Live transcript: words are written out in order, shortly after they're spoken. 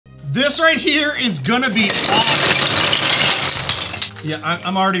This right here is gonna be awesome. Yeah,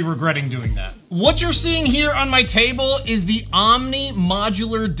 I'm already regretting doing that. What you're seeing here on my table is the Omni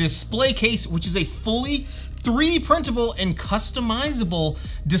modular display case, which is a fully 3D printable and customizable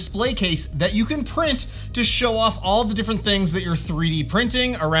display case that you can print to show off all the different things that you're 3D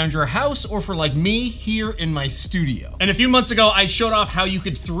printing around your house, or for like me here in my studio. And a few months ago, I showed off how you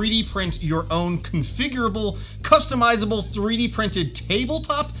could 3D print your own configurable, customizable 3D printed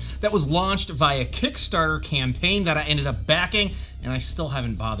tabletop that was launched via Kickstarter campaign that I ended up backing, and I still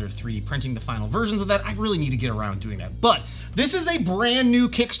haven't bothered 3D printing the final versions of that. I really need to get around doing that. But this is a brand new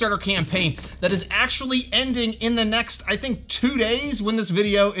Kickstarter campaign that is actually ending in the next, I think, 2 days when this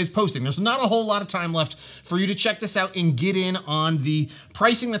video is posting. There's not a whole lot of time left for you to check this out and get in on the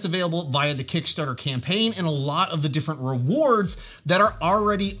pricing that's available via the Kickstarter campaign and a lot of the different rewards that are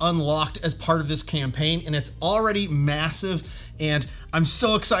already unlocked as part of this campaign, and it's already massive. And I'm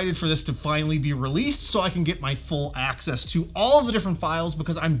so excited for this to finally be released so I can get my full access to all of the different files,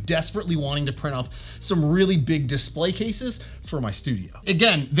 because I'm desperately wanting to print up some really big display cases for my studio.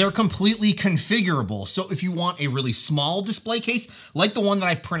 Again, they're completely configurable. So if you want a really small display case, like the one that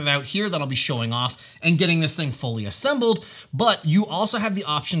I printed out here that I'll be showing off and getting this thing fully assembled, but you also have the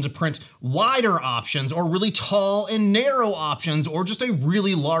option to print wider options or really tall and narrow options, or just a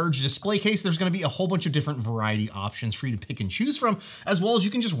really large display case. There's gonna be a whole bunch of different variety options for you to pick and choose from, as well as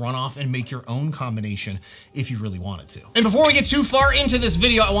you can just run off and make your own combination if you really wanted to. And before we get too far into this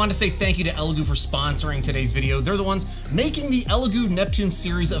video, I wanted to say thank you to Elegoo for sponsoring today's video. They're the ones making the Elegoo Neptune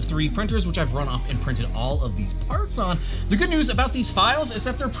series of 3D printers, which I've run off and printed all of these parts on. The good news about these files is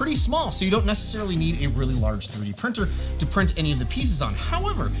that they're pretty small, so you don't necessarily need a really large 3D printer to print any of the pieces on.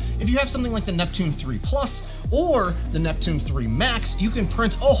 However, if you have something like the Neptune 3 Plus or the Neptune 3 Max, you can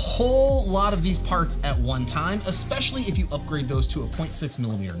print a whole lot of these parts at one time, especially if you upgrade those to a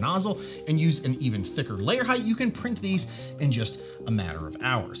 0.6mm nozzle and use an even thicker layer height. You can print these in just a matter of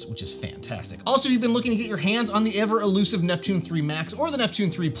hours, which is fantastic. Also, if you've been looking to get your hands on the ever elusive Neptune 3 Max or the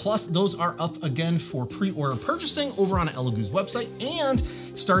Neptune 3 Plus, those are up again for pre-order purchasing over on Elegoo's website. And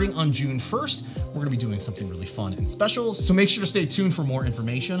starting on June 1st, we're gonna be doing something really fun and special, so make sure to stay tuned for more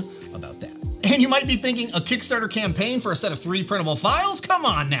information about that. And you might be thinking, a Kickstarter campaign for a set of 3D printable files? Come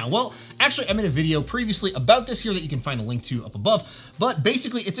on now. Well, actually, I made a video previously about this here that you can find a link to up above, but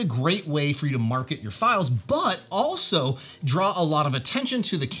basically it's a great way for you to market your files, but also draw a lot of attention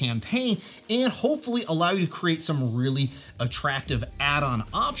to the campaign and hopefully allow you to create some really attractive add-on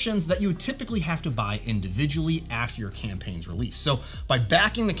options that you would typically have to buy individually after your campaign's release. So by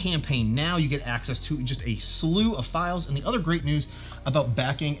backing the campaign now, you get access to just a slew of files. And the other great news about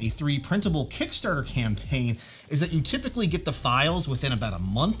backing a 3D printable Kickstarter campaign is that you typically get the files within about a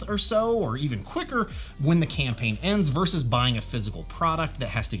month or so, or even quicker when the campaign ends, versus buying a physical product that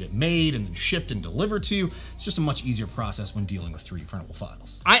has to get made and then shipped and delivered to you. It's just a much easier process when dealing with 3D printable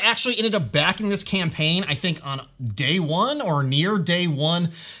files. I actually ended up backing this campaign, I think on day one or near day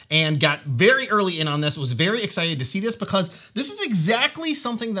one, and got very early in on this. Was very excited to see this because this is exactly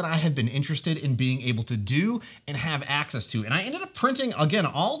something that I have been interested in being able to do and have access to. And I ended up printing, again,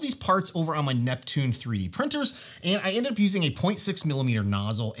 all these parts over on my Neptune 3D printers, and I ended up using a 0.6mm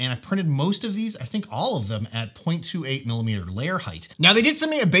nozzle, and I printed most of these, I think all of them, at 0.28mm layer height. Now, they did send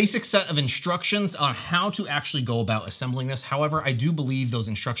me a basic set of instructions on how to actually go about assembling this. However, I do believe those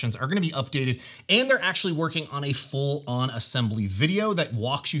instructions are gonna be updated, and they're actually working on a full-on assembly video that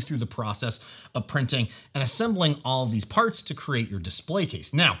walks you through the process of printing and assembling all of these parts to create your display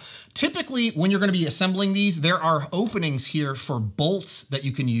case. Now, typically when you're gonna be assembling these, there are openings here for bolts that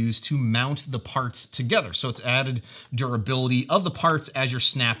you can use to mount the parts together. So it's added durability of the parts as you're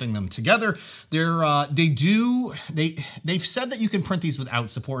snapping them together. They've said that you can print these without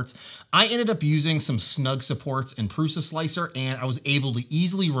supports. I ended up using some snug supports in Prusa Slicer, and I was able to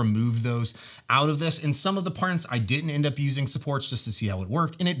easily remove those out of this. In some of the parts, I didn't end up using supports just to see how it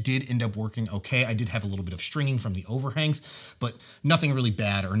worked, and it did end up working okay. I did have a little bit of stringing from the overhangs, but nothing really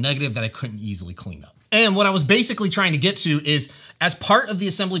bad or negative that I couldn't easily clean up. And what I was basically trying to get to is, as part of the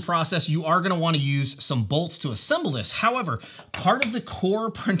assembly process, you are gonna wanna use some bolts to assemble this. However, part of the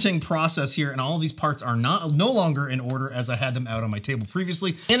core printing process here, and all of these parts are no longer in order as I had them out on my table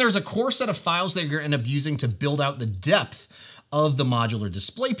previously. And there's a core set of files that you're gonna end up using to build out the depth of the modular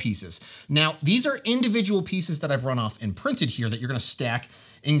display pieces. Now, these are individual pieces that I've run off and printed here that you're gonna stack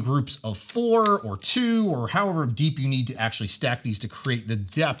in groups of 4 or 2 or however deep you need to actually stack these to create the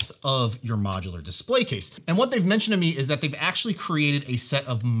depth of your modular display case. And what they've mentioned to me is that they've actually created a set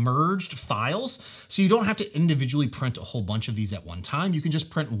of merged files, so you don't have to individually print a whole bunch of these at one time. You can just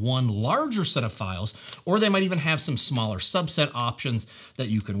print one larger set of files, or they might even have some smaller subset options that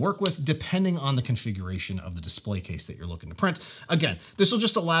you can work with depending on the configuration of the display case that you're looking to print. Again, this will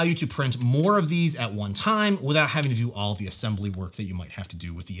just allow you to print more of these at one time without having to do all the assembly work that you might have to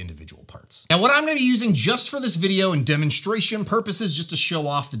do with the individual parts. Now, what I'm going to be using just for this video and demonstration purposes, just to show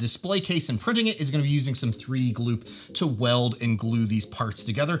off the display case and printing it, is going to be using some 3D glue to weld and glue these parts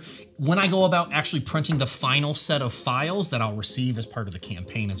together. When I go about actually printing the final set of files that I'll receive as part of the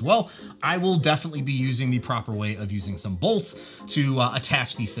campaign as well, I will definitely be using the proper way of using some bolts to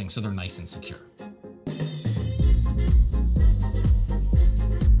attach these things so they're nice and secure.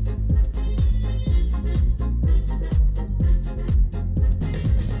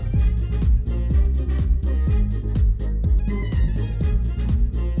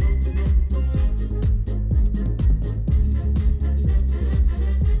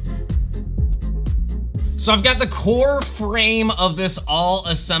 So I've got the core frame of this all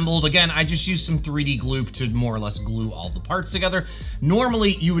assembled. Again, I just used some 3D glue to more or less glue all the parts together.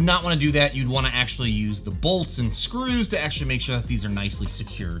 Normally, you would not want to do that. You'd want to actually use the bolts and screws to actually make sure that these are nicely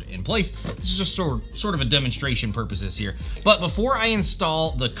secured in place. This is just sort of a demonstration purposes here. But before I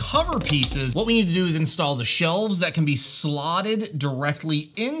install the cover pieces, what we need to do is install the shelves that can be slotted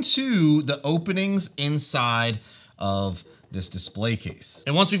directly into the openings inside of this display case.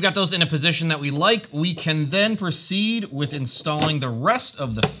 And once we've got those in a position that we like, we can then proceed with installing the rest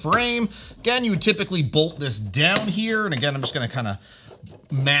of the frame. Again, you would typically bolt this down here. And again, I'm just gonna kind of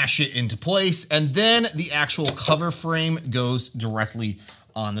mash it into place. And then the actual cover frame goes directly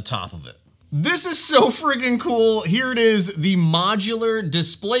on the top of it. This is so friggin' cool. Here it is, the modular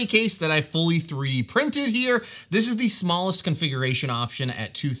display case that I fully 3D printed here. This is the smallest configuration option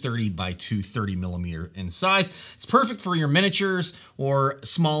at 230 by 230 millimeter in size. It's perfect for your miniatures or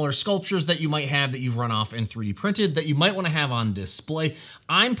smaller sculptures that you might have that you've run off and 3D printed that you might want to have on display.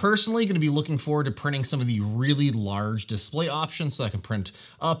 I'm personally going to be looking forward to printing some of the really large display options so I can print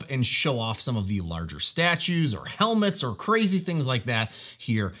up and show off some of the larger statues or helmets or crazy things like that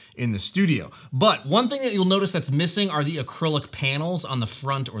here in the studio. But one thing that you'll notice that's missing are the acrylic panels on the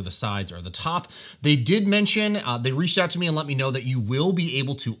front or the sides or the top. They did mention, they reached out to me and let me know that you will be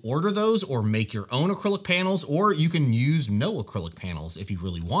able to order those or make your own acrylic panels, or you can use no acrylic panels if you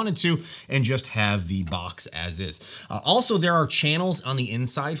really wanted to and just have the box as is. Also, there are channels on the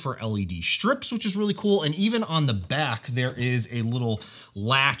inside for LED strips, which is really cool. And even on the back, there is a little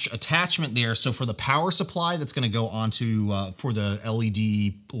latch attachment there. So for the power supply that's going to go onto for the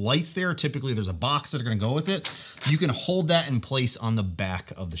LED lights there, typically there's a box that are going to go with it. You can hold that in place on the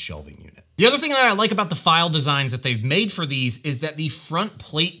back of the shelving unit. The other thing that I like about the file designs that they've made for these is that the front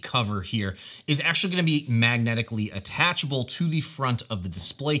plate cover here is actually going to be magnetically attachable to the front of the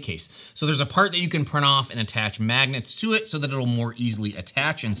display case. So there's a part that you can print off and attach magnets to it so that it'll more easily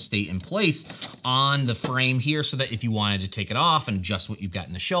attach and stay in place on the frame here, so that if you wanted to take it off and adjust what you've got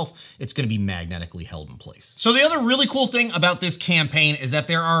in the shelf, it's going to be magnetically held in place. So the other really cool thing about this campaign is that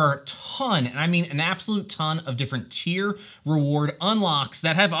there are a ton, and I mean an absolute ton, of different tier reward unlocks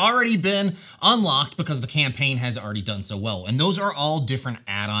that have already been unlocked because the campaign has already done so well. And those are all different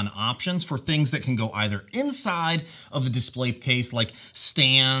add-on options for things that can go either inside of the display case, like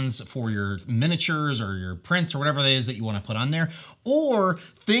stands for your miniatures or your prints or whatever it is that you want to put on there, or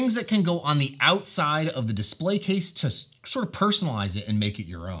things that can go on the outside of the display case to sort of personalize it and make it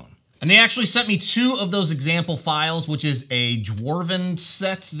your own. And they actually sent me 2 of those example files, which is a Dwarven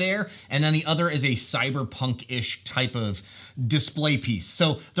set there, and then the other is a cyberpunk-ish type of display piece.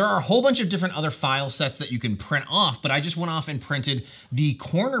 So there are a whole bunch of different other file sets that you can print off, but I just went off and printed the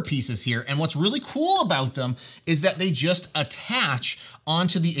corner pieces here. And what's really cool about them is that they just attach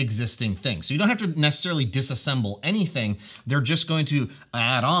onto the existing thing. So you don't have to necessarily disassemble anything. They're just going to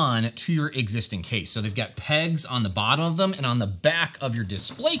add on to your existing case. So they've got pegs on the bottom of them, and on the back of your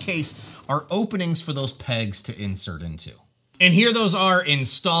display case are openings for those pegs to insert into. And here those are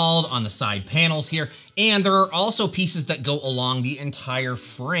installed on the side panels here. And there are also pieces that go along the entire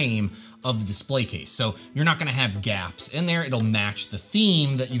frame of the display case. So you're not gonna have gaps in there. It'll match the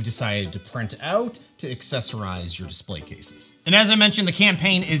theme that you've decided to print out to accessorize your display cases. And as I mentioned, the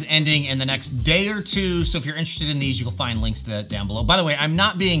campaign is ending in the next day or two. So if you're interested in these, you'll find links to that down below. By the way, I'm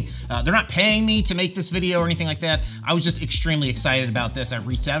not being, they're not paying me to make this video or anything like that. I was just extremely excited about this. I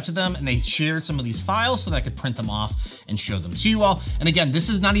reached out to them and they shared some of these files so that I could print them off and show them to you all. And again, this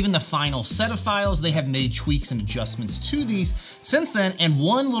is not even the final set of files. They have made tweaks and adjustments to these since then. And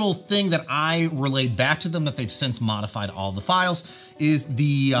one little thing that I relayed back to them that they've since modified all the files is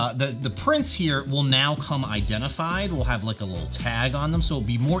the prints here will now come identified. We'll have like a little tag on them, so it'll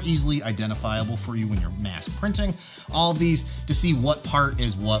be more easily identifiable for you when you're mass printing all of these to see what part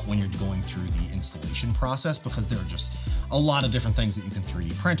is what when you're going through the installation process, because there are just a lot of different things that you can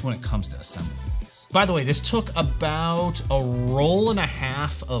 3D print when it comes to assembling these. By the way, this took about a roll and a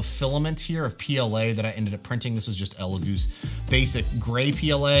half of filament here of PLA that I ended up printing. This was just Elegoo's basic gray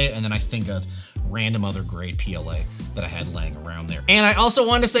PLA, and then I think a random other gray PLA that I had laying around there. And I also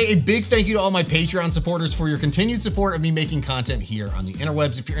want to say a big thank you to all my Patreon supporters for your continued support of me making content here on the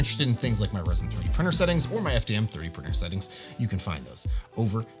interwebs. If you're interested in things like my Resin 3D printer settings or my FDM 3D printer settings, you can find those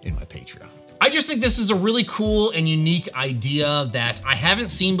over in my Patreon. I just think this is a really cool and unique idea that I haven't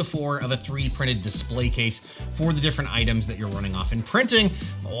seen before of a 3D printed display case for the different items that you're running off and printing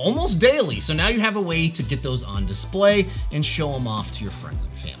almost daily. So now you have a way to get those on display and show them off to your friends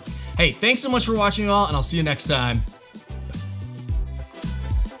and family. Hey, thanks so much for watching, all, and I'll see you next time.